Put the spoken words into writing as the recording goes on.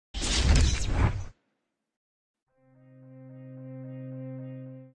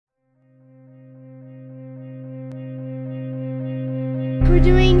we're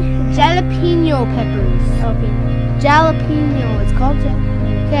doing jalapeno peppers. Jalapeno, it's called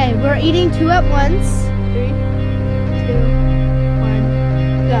jalapeno. Okay, we're eating 2 at once. 3, 2,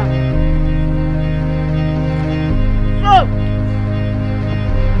 1, go. Oh!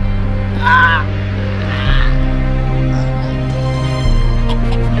 Ah!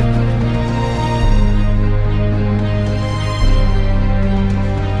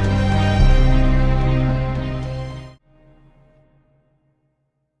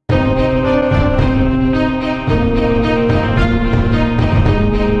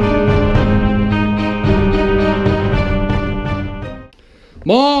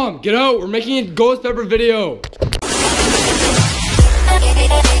 Mom, get out! We're making a ghost pepper video.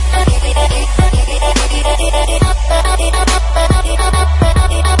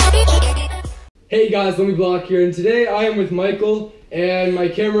 Hey guys, Let Me Block here, and today I am with Michael and my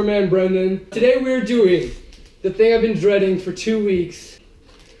cameraman Brendan. Today we're doing the thing I've been dreading for 2 weeks.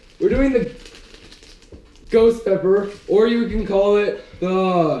 We're doing the ghost pepper, or you can call it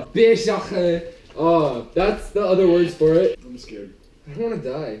the Bishache. That's the other words for it. I'm scared. I don't want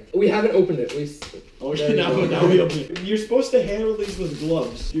to die. We haven't opened it. Okay, now we open it. You're supposed to handle these with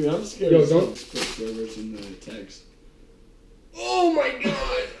gloves. Dude, I'm scared. Yo, don't. Put servers in the text. Oh my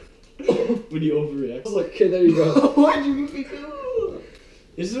god! When you overreact. I was like, Okay, there you go. why'd you make me go?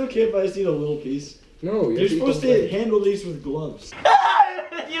 Is it okay if I just eat a little piece? No, You're supposed to handle these with gloves.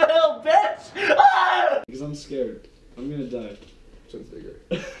 You little bitch! Because I'm scared. I'm gonna die. Which one's bigger?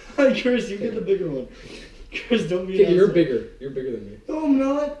 Chris, you get the bigger one. Chris, don't be an Okay, you're asshole. bigger. You're bigger than me. No, I'm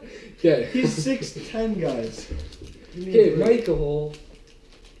not. Okay. He's 6'10", guys. Okay, Michael.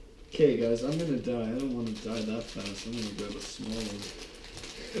 Okay, guys, I'm gonna die. I don't want to die that fast. I'm gonna grab a small one.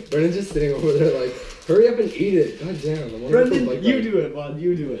 Brennan's just sitting over there like, hurry up and eat it. God damn. Brendan, you do it, bud.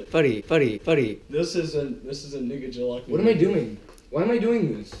 You do it. Buddy. This is a nigga jalopy. What am I doing? Why am I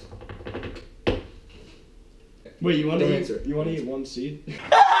doing this? Wait, you want Don't to answer. eat? You want to eat one seed?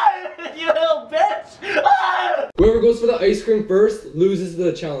 You little bitch! Whoever goes for the ice cream first loses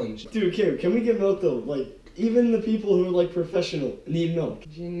the challenge. Dude, okay, can we get milk though? Like, even the people who are like professional need milk.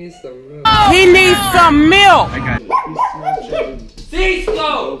 She needs some milk. He needs some milk! Cease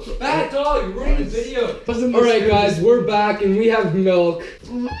though! Bad dog, you're ruining the video. Wasn't Alright this guys, we're back and we have milk.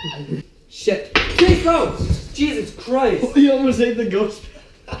 Shit. Cease though! Jesus Christ. You almost ate the ghost.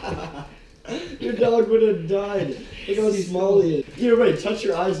 Your dog would have died. Look how small he is. You're right, touch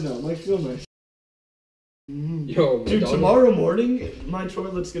your eyes now. Might feel nice. Yo, my Dude, dog- tomorrow morning, my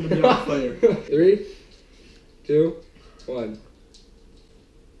toilet's gonna be on fire. 3, 2, 1.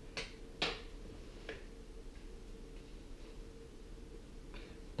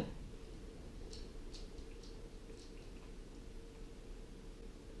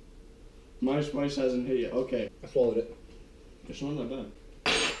 My spice hasn't hit yet. Okay. I swallowed it. It's not that bad.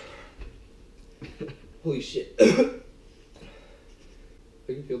 Holy shit. I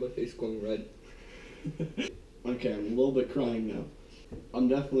can feel my face going red. Okay, I'm a little bit crying now. I'm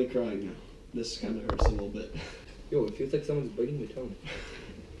definitely crying now. This kind of hurts a little bit. Yo, it feels like someone's biting your tongue.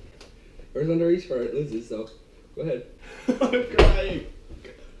 Where's under reach for it? Loses, so go ahead. I'm crying.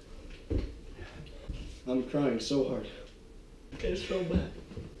 I'm crying so hard. It's so bad.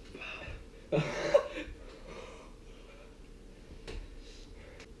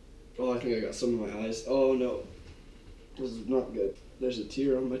 Oh, I think I got some in my eyes. Oh no. This is not good. There's a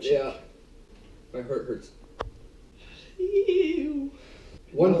tear on my cheek. Yeah. My heart hurts. Ew.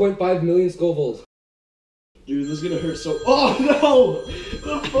 1.5 million Scovilles. Dude, this is gonna hurt so. Oh no!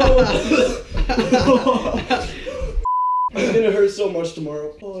 The phone! It's gonna hurt so much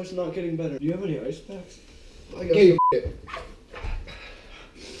tomorrow. Oh, it's not getting better. Do you have any ice packs? I got Okay, some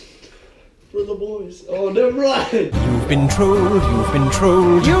for the boys. Oh, never mind. You've been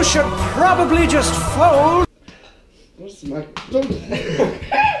trolled. You should probably just fold. What's my? Don't.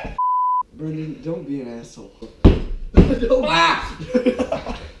 Brendan, don't be an asshole. Don't.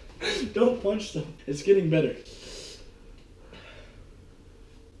 Don't punch them. It's getting better.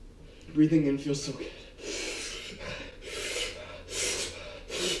 Breathing in feels so good.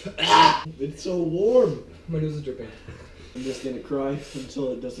 It's so warm. My nose is dripping. I'm just gonna cry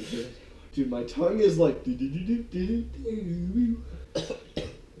until it doesn't hurt. Dude, my tongue is like.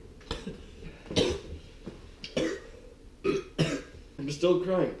 I'm still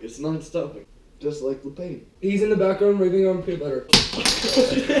crying. It's not stopping. Just like the pain. He's in the background raving on peanut butter. I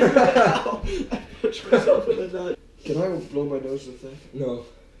punched myself in the nut. Can I blow my nose with that? No.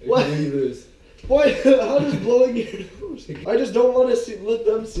 What? You lose. Why? How does blowing your nose? I just don't want to let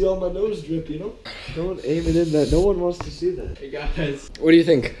them see all my nose drip, you know? Don't aim it in that. No one wants to see that. Hey guys. What do you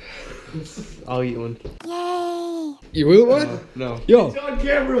think? I'll eat one. Yay! You will one? No. Yo, It's on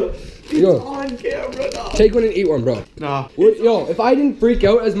camera. It's Yo. on camera. No. take one and eat one, bro. Nah. Yo, if I didn't freak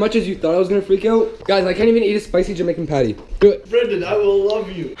out as much as you thought I was gonna freak out, guys, I can't even eat a spicy Jamaican patty. Do it. Brendan, I will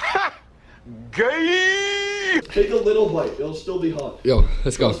love you. Gay! Take a little bite. It'll still be hot. Yo,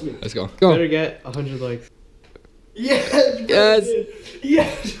 let's go. Trust me. Let's go. Go. Better get 100 likes. Yes. Brendan. Yes.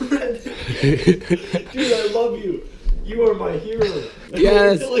 Yes, Brendan. Dude, I love you. You are my hero.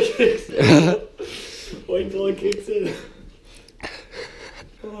 Yes. Wait till it kicks in. Wait till it kicks in.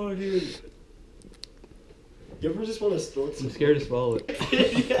 Oh, dude. You ever just want to snort I'm some? scared to swallow it.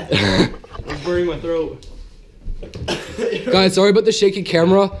 Yeah. It's burning my throat. Guys, sorry about the shaky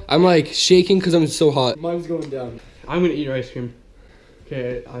camera. I'm like shaking because I'm so hot. Mine's going down. I'm gonna eat your ice cream.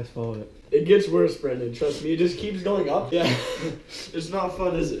 Okay, I swallowed it. It gets worse, Brendan. Trust me. It just keeps going up. Yeah. It's not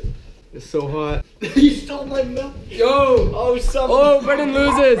fun, is it? It's so hot. You stole my milk. Yo! Oh, something. Oh, Brendan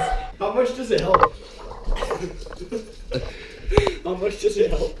loses! How much does it help? How much does it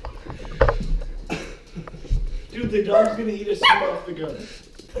help? Dude, the dog's gonna eat a seed off the gun.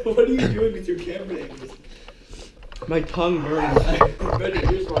 What are you doing with your camera angles? My tongue burns. Brendan,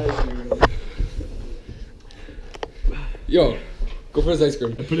 here's my ice cream. Yo, go for this ice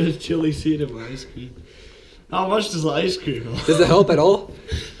cream. I put a chili seed in my ice cream. How much does the ice cream help? Does it help at all?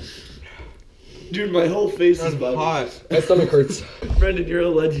 Dude, my whole face is It's bugging. hot. My stomach hurts. Brendan, you're a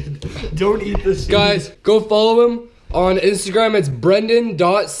legend. Don't eat this. Guys, go follow him on Instagram. It's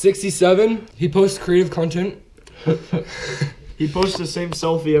Brendan.67. He posts creative content. He posts the same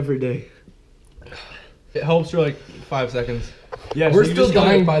selfie every day. It helps for like 5 seconds. Yeah, We're still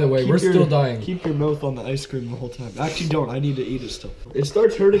dying, by the way. We're still dying. Keep your mouth on the ice cream the whole time. Actually, don't. I need to eat it still. It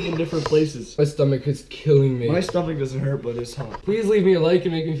starts hurting in different places. My stomach is killing me. My stomach doesn't hurt, but it's hot. Please leave me a like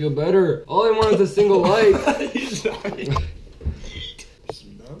and make me feel better. All I want is a single like. He's dying.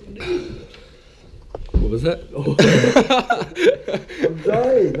 What was that? I'm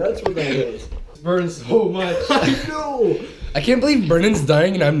dying. That's what that was. It burns so much. I know. I can't believe Brennan's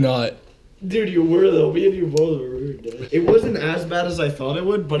dying and I'm not. Dude, you were though. Me and you both were. We were dead. It wasn't as bad as I thought it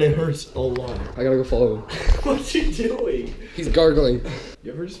would, but it hurts a lot. I gotta go follow him. What's he doing? He's gargling.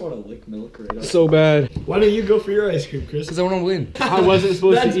 You ever just want to lick milk right off? So bad. Why don't you go for your ice cream, Chris? Because I want to win. I wasn't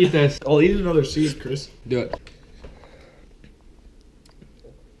supposed to eat this. I'll eat another seed, Chris. Do it.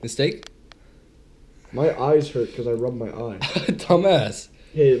 Mistake? My eyes hurt because I rubbed my eye. Dumbass.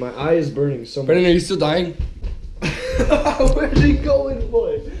 Hey, my eye is burning so much. Brendan, are you still dying? Where's he going,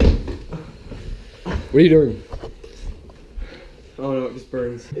 boy? What are you doing? Oh no, it just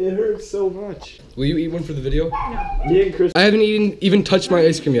burns. It hurts so much. Will you eat one for the video? Me and Chris. I haven't even touched my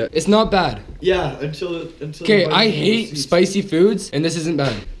ice cream yet. It's not bad. Yeah, until. Okay, I hate spicy foods, and this isn't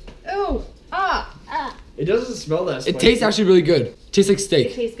bad. Oh, It doesn't smell that spicy. It tastes actually really good. Tastes like it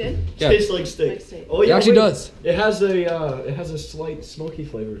steak. tastes good. Yeah. Tastes like steak. Like steak. Oh It yeah, actually wait. does. It has a slight smoky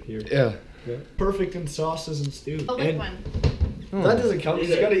flavor here. Yeah. Yeah. Perfect in sauces and stews. I'll lick one. That doesn't count. You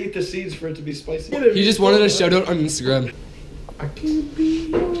just gotta eat the seeds for it to be spicy. He just wanted a shout out on Instagram. I can be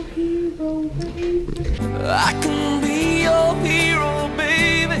your hero, baby. I can be your hero,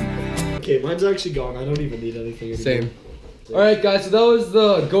 baby. Okay, mine's actually gone. I don't even need anything anymore. Same. Alright guys, so that was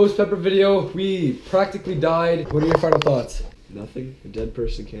the ghost pepper video. We practically died. What are your final thoughts? Nothing. A dead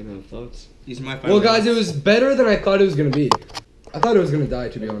person can't have thoughts. These are my final Well guys, it was better than I thought it was gonna be. I thought it was gonna die,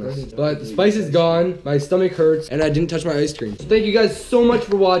 to be honest. But the spice is gone, my stomach hurts, and I didn't touch my ice cream. So thank you guys so much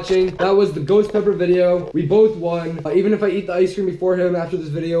for watching. That was the ghost pepper video. We both won. Even if I eat the ice cream before him after this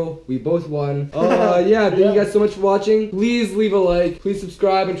video, we both won. Yeah, thank you guys so much for watching. Please leave a like. Please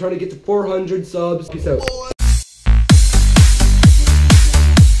subscribe and try to get to 400 subs. Peace out.